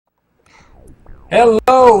Hello,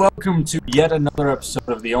 welcome to yet another episode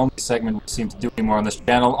of the only segment we seem to do anymore on this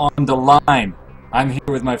channel, On the Line. I'm here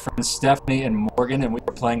with my friends Stephanie and Morgan, and we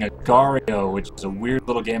are playing Agario, which is a weird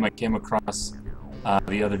little game I came across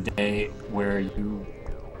the other day where you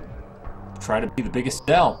try to be the biggest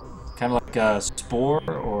cell. Kind of like Spore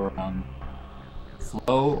or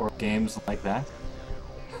Flow or games like that.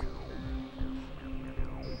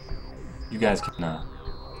 You guys can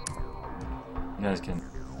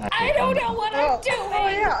I don't know what I'm doing! Oh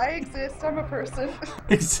yeah, I exist. I'm a person.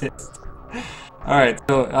 exist. Alright,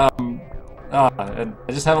 so, I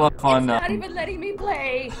just had a lot of fun. It's not even letting me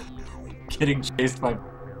play. Getting chased by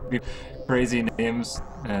crazy names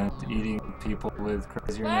and eating people with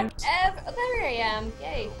crazier names. Oh, there I am.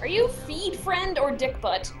 Yay. Are you feed friend or dick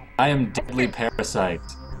butt? I am deadly parasite.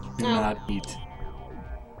 Do No. not eat.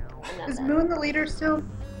 I'm not Is that. Moon the leader still?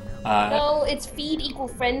 No, it's feed equal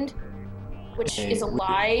friend, which Hey, is a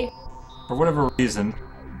lie. For whatever reason,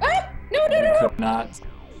 Ah! No, no, no, no!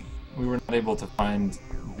 we were not able to find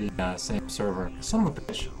the same server. Son of a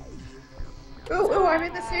bitch. Ooh, I'm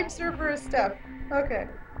in the same server as Steph. Okay.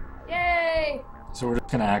 Yay! So we're just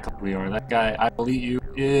gonna act like we are. That guy, I will eat you,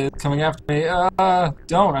 is coming after me.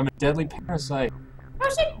 Don't. I'm a deadly parasite. Oh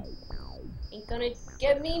shit! Ain't gonna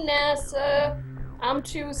get me, NASA. I'm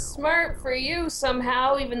too smart for you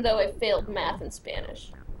somehow, even though I failed math and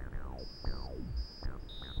Spanish.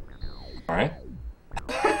 Alright.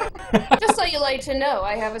 Just so you like to know,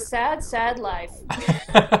 I have a sad, sad life.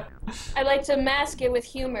 I like to mask it with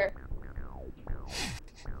humor.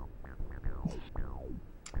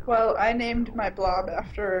 Well, I named my blob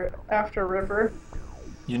after River.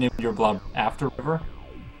 You named your blob after River?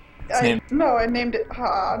 It's named No, I named it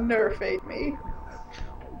Nerf ate me.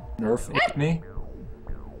 Nerf ate me?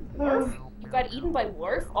 Worf? You got eaten by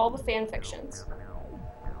Worf? All the fan fictions.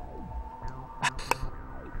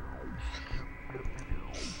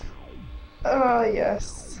 Oh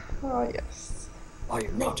yes. Oh yes. I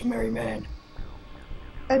am not a merry man.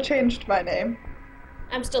 I changed my name.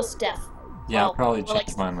 I'm still Steph. Yeah, I'll Well, probably well,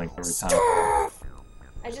 change mine like every time.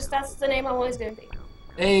 Steph! That's the name I'm always gonna be.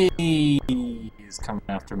 Hey, he's coming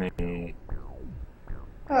after me.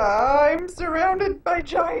 I'm surrounded by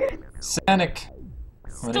giants. Sanic.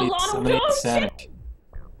 I'm gonna eat Sanic.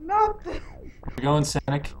 Not the You going,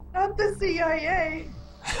 Sanic? not the CIA.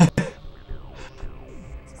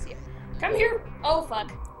 Come here! Oh,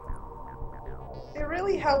 fuck. It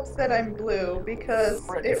really helps that I'm blue because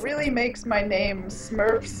it really makes my name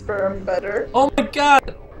Smurf Sperm better. Oh my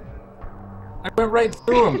god! I went right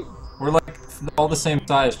through him. We're like all the same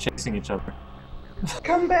size chasing each other.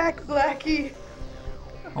 Come back, Blackie.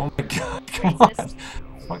 Oh my god, come on.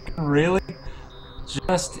 Fucking really?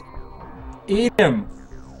 Just eat him.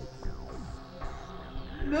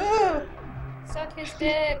 No. Suck his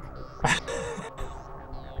dick.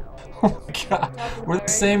 Oh my god. We're the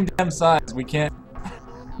same damn size. We can't.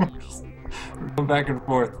 We're going back and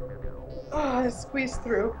forth. Oh, I squeezed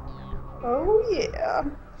through. Oh yeah.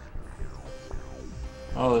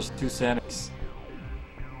 Oh, there's two Sanics.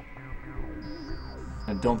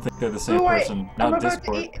 I don't think they're the same Ooh, person. I'm Not about to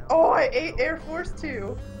Discord. eat. Oh, I ate Air Force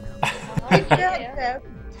 2. Take that, Steph.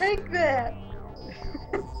 Take that.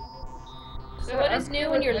 So what is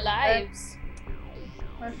new in your lives?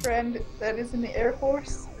 My friend that is in the Air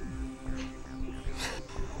Force.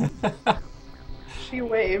 She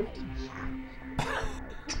waved.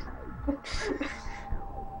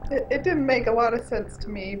 It didn't make a lot of sense to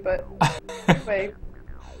me, but wait.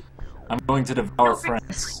 I'm going to devour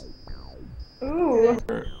friends. Ooh,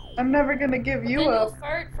 I'm never gonna give you Then you'll up.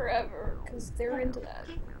 fart forever, because they're into that.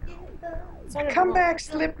 Come back,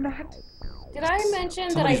 Slipknot. Did I mention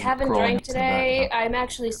that I Somebody's haven't crawling drank up to the today? back. I'm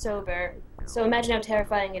actually sober. So imagine how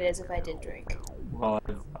terrifying it is if I did drink. Well,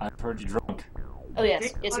 I've heard you drunk. Oh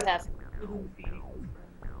yes, yes you have.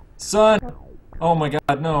 Son! Oh my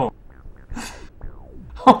god, no!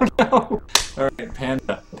 Oh no! Alright,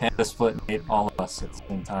 Panda. Panda split and ate all of us at the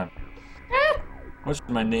same time. Ah! What should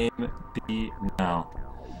my name be now?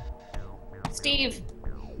 Steve.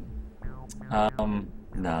 No.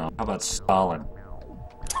 How about Stalin?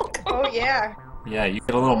 Oh, come Oh on. yeah. Yeah, you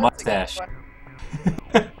get a little That's a good mustache.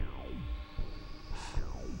 one.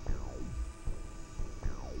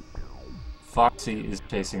 Foxy is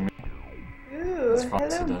chasing me. Ooh, That's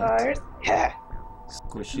Foxy hello, does. Mars. Yeah.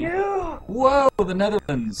 Squishy. No. Whoa, the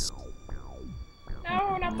Netherlands!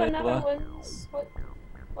 No, not the Layla. Netherlands.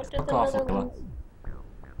 What did Fuck the off, Netherlands?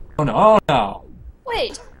 Oh no, oh no!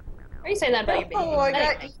 Wait, are you saying that about your baby? Oh, I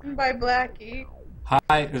got eaten by Blackie.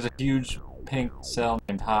 Hi, there's a huge pink cell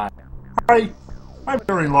named Hi. Hi! I'm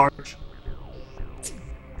very large.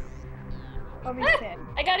 Let me stand.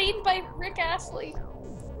 I got eaten by Rick Astley.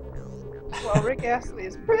 Well, Rick Astley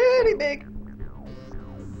is pretty big.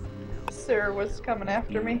 Sir was coming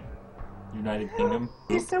after me. United Kingdom.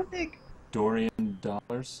 He's so big. Dorian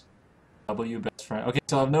dollars. W best friend. Okay,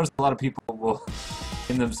 so I've noticed a lot of people will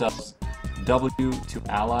name themselves W to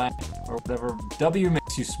ally or whatever. W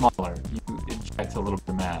makes you smaller. You inject a little bit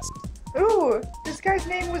of mass. Ooh, this guy's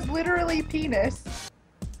name was literally Penis.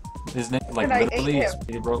 His name, like And I literally, ate is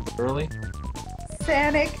he wrote literally.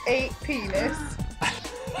 Sanic ate Penis.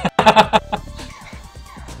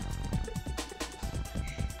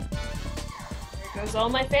 There goes all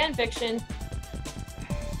my fan fiction.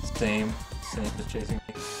 Same as chasing me.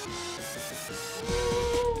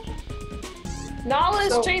 Nala's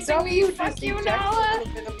So chasing me, W fuck just you, ejects Nala! a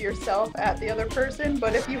little bit of yourself at the other person,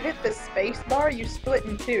 but if you hit the space bar, you split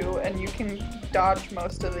in two, and you can dodge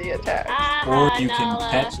most of the attacks. Or you can Nala.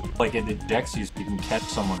 catch, like it ejects you, so you can catch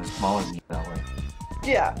someone who's smaller than you that way.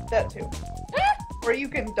 Yeah, that too. Or you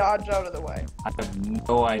can dodge out of the way. I have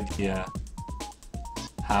no idea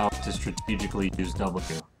how to strategically use W.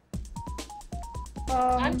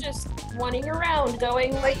 I'm just running around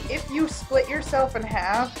going Like, if you split yourself in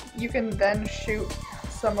half, you can then shoot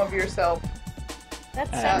some of yourself. that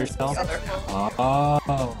At sounds yourself? sexual. Oh.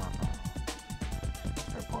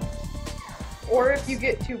 Fair point. Or if you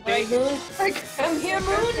get too Right, big, Moon? like, Come here,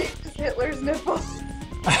 Moon! just Hitler's nipples.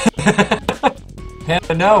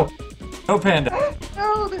 Panda, no! No panda!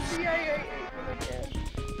 No, the CIA ate him again.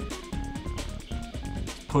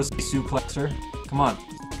 Pussy suplexer. Come on.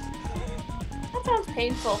 That sounds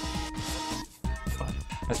painful.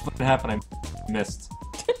 That's what happened. I missed.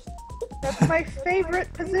 That's my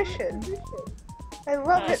favorite position. I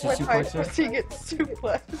love it when my Suplexer? pussy gets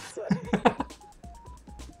suplexed.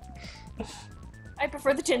 I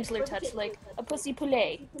prefer the gentler touch, like a pussy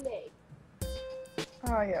poulet.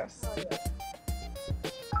 Oh, yes.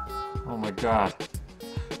 Oh my god.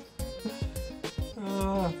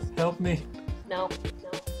 Help me. No.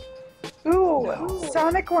 Ooh,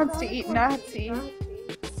 Sonic wants to eat Nazi.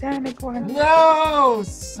 Sonic wants. No!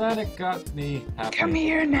 Sonic got me happy. Come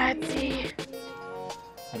here, Nazi.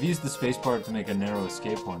 I've used the spacebar to make a narrow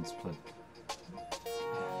escape once, but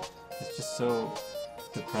it's just so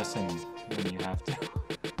depressing when you have to.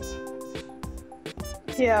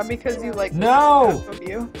 Yeah, because you like. No! Half of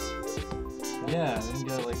you. Yeah, then you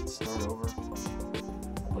gotta like start over,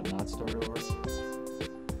 but not start over.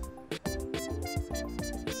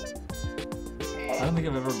 I don't think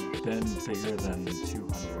I've ever been bigger than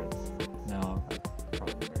 200. No,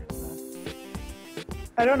 probably bigger than that.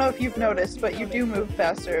 I don't know if you've noticed, but you do move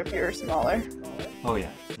faster if you're smaller. Oh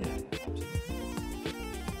yeah, absolutely.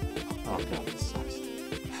 Oh god, this sucks.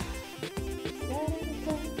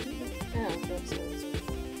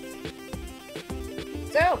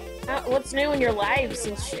 So, what's new in your lives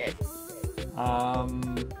and shit? I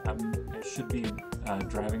should be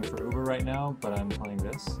driving for Uber right now, but I'm playing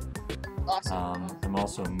this. Awesome. I'm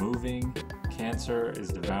also moving. Cancer is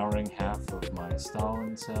devouring half of my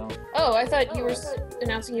Stalin cell. Oh, I thought you were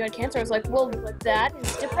announcing you had cancer. I was like, well, that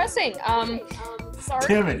is depressing. Sorry.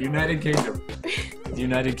 Damn it, United Kingdom. The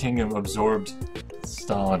United Kingdom absorbed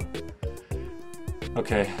Stalin.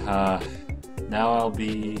 Okay, now I'll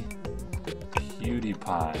be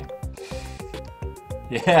PewDiePie.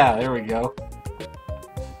 Yeah, there we go.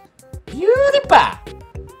 PewDiePie!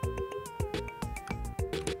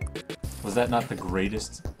 Was that not the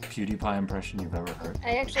greatest PewDiePie impression you've ever heard?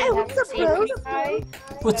 I actually haven't seen PewDiePie.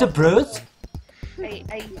 What's up, bros?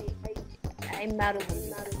 I'm out of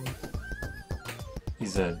it.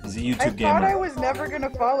 He's a YouTube I gamer. thought I was never gonna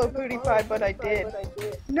follow PewDiePie, but I did.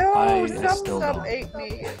 No, I some still sub don't. ate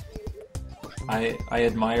me. I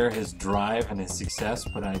admire his drive and his success,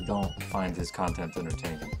 but I don't find his content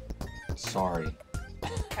entertaining. Sorry.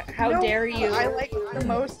 How No, dare you? I like the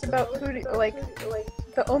most about PewDiePie, like,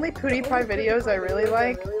 the only PewDiePie videos I really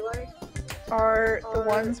like are the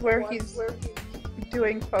ones where he's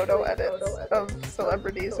doing photo edits of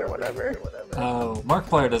celebrities or whatever. Oh,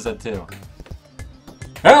 Markiplier does that too.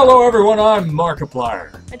 Hello everyone, I'm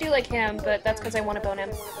Markiplier. I do like him, but that's because I want to bone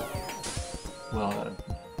him. Well,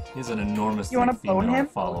 he has an enormously You wanna female bone him?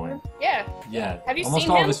 following. Yeah. Yeah, Have you almost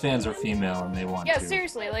seen all him? of his fans are female and they want Yeah, to.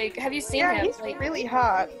 seriously, like, have you seen Yeah, him? he's Like, really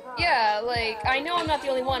hot. yeah, like, I know I'm not the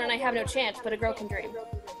only one and I have no chance, but a girl can dream.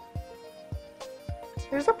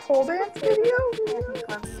 There's a pole dance video?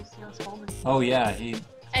 Oh yeah, he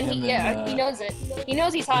And Him he, and, he knows it. He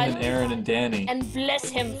knows he's hot, and Aaron and Danny. and bless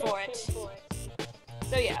him for it.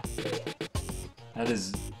 So yeah. That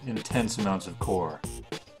is intense amounts of core.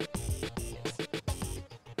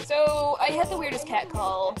 So I had the weirdest cat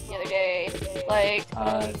call the other day. Like,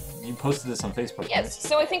 You posted this on Facebook. Yes,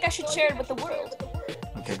 so I think I should share it with the world.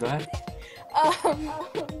 Okay, go ahead.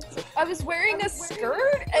 I was wearing a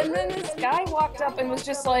skirt, and then this guy walked up and was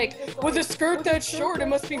just like, with a skirt that short, it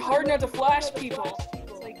must be hard not to flash people.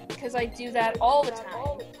 It's like, because I do that all the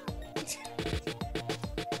time.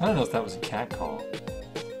 I don't know if that was a cat call.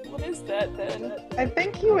 What is that, then? I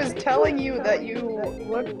think he was telling you that you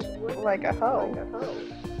looked like a hoe.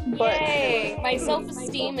 But Yay! My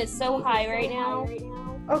self-esteem is so high right now.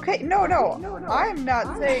 okay, no, I'm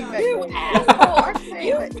not saying that. You asshole! I'm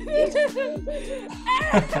saying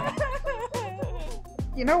that.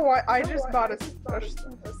 You know what? I just bought a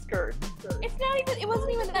skirt. It's not even. It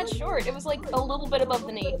wasn't even that short. It was like a little bit above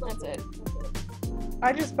the knee. That's it.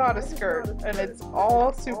 I just bought a skirt, and it's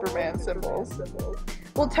all Superman symbols.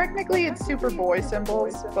 Well, technically it's Superboy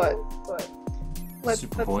symbols, but let's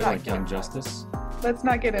Superboy, not like get, Young Justice. let's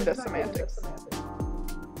not get into semantics.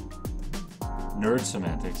 Nerd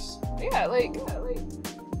semantics. Yeah, like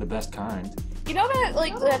The best kind. you know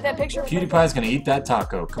that that picture. PewDiePie's gonna eat that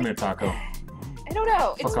taco. Come here, taco. I don't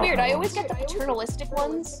know. It's Fuck off, weird. I Alex. always get the paternalistic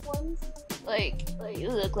ones. Like, you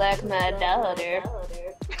look like my daughter.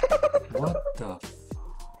 What the?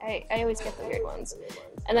 I always get the weird ones.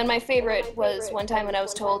 And then my favorite was one time when I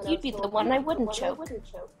was told, you'd be the one I wouldn't choke.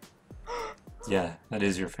 Yeah, that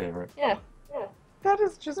is your favorite. Yeah, That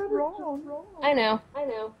is just wrong. I know.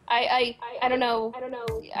 I don't know.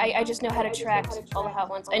 I just know how to attract all the hot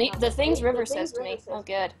ones. And the things River says to me. Oh,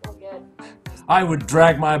 good. I would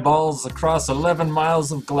drag my balls across 11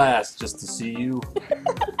 miles of glass just to see you.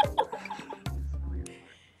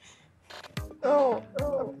 Oh.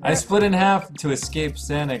 I split in half to escape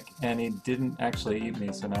Sanic, and he didn't actually eat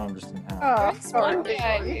me, so now I'm just in half. Oh, This sorry. one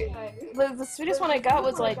guy, the sweetest one I got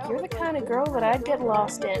was like, you're the kind of girl that I'd get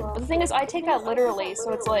lost in. But the thing is, I take that literally,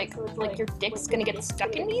 so it's like your dick's gonna get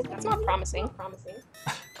stuck in me? That's not promising.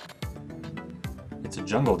 It's a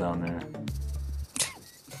jungle down there.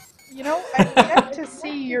 You know, I've yet to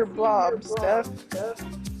see your blob, Steph.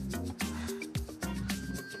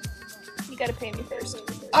 You gotta pay me first.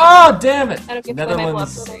 Oh, damn it! I don't get to play my blob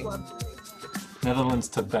for free. Netherlands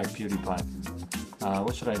took back PewDiePie.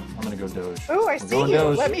 What should I? I'm gonna go Doge. Ooh, I We're see going you.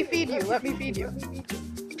 Doge. Let me feed you. Let me feed you.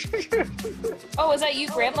 Oh, is that you,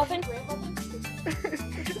 Grant Muffin?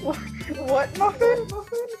 What muffin?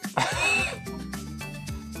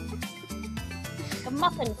 A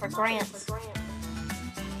muffin for Grant.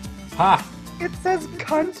 Ha! It says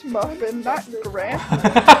cunt muffin, not Grant.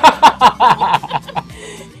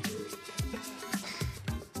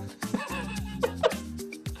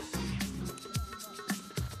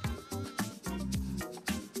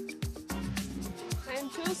 I'm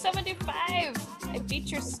 275. I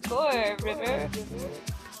beat your score, River.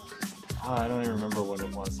 Oh, I don't even remember what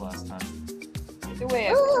it was last time. Either way,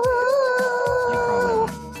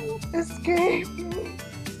 Escape.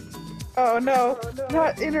 Oh no,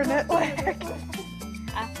 not internet lag.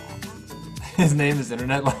 His name is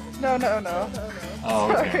Internet Lag. No.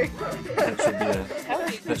 Oh, okay.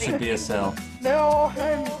 Sorry. That should be a cell. No,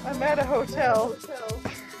 I'm at a hotel.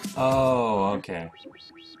 Oh, okay.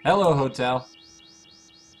 Hello, hotel.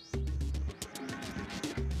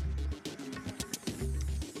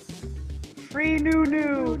 Free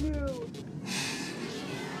new.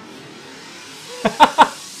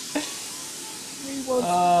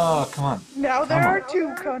 Oh, come on. Now there are two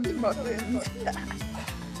cunt muffins.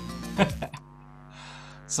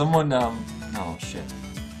 Someone, oh shit.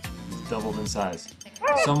 He's doubled in size.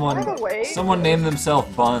 Oh, by the way, Someone named themselves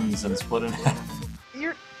Buns and split in half.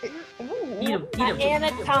 You're. Eat Ooh. 'em.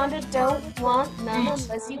 Anaconda don't want none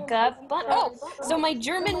unless you got bun. Oh, so my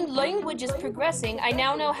German language is progressing. I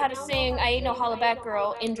now know how to sing I Ain't No Holla Back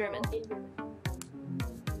Girl in German.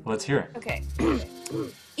 Let's hear it. Okay.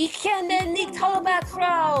 Ich kenne nicht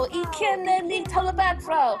Hollaback-Frau, ich kenne nicht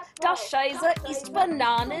Hollaback-Frau. Das Scheiße ist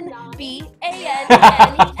Bananen,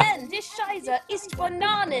 B-A-N-A-N-E-N. Das Scheiße ist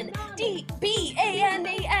Bananen, D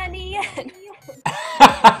B-A-N-A-N-E-N.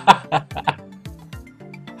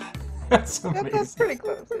 That's amazing. That's pretty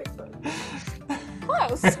close.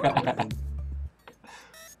 Close. Did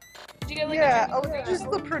you get like Yeah, just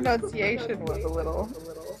the pronunciation was a little.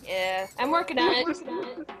 Yeah, I'm working on it.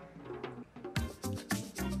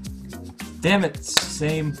 Damn it,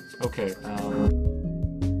 same. Okay,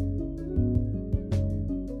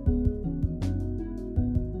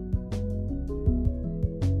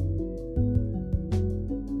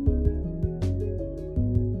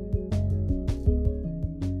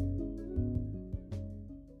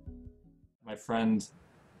 my friend,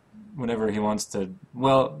 whenever he wants to,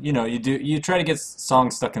 well, you know, you try to get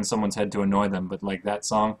songs stuck in someone's head to annoy them, but like that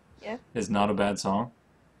song Yeah. is not a bad song.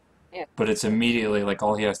 but it's immediately like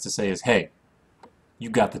all he has to say is, "Hey, you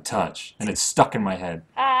got the touch," and it's stuck in my head.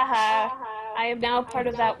 Haha. I am now part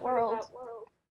of that world.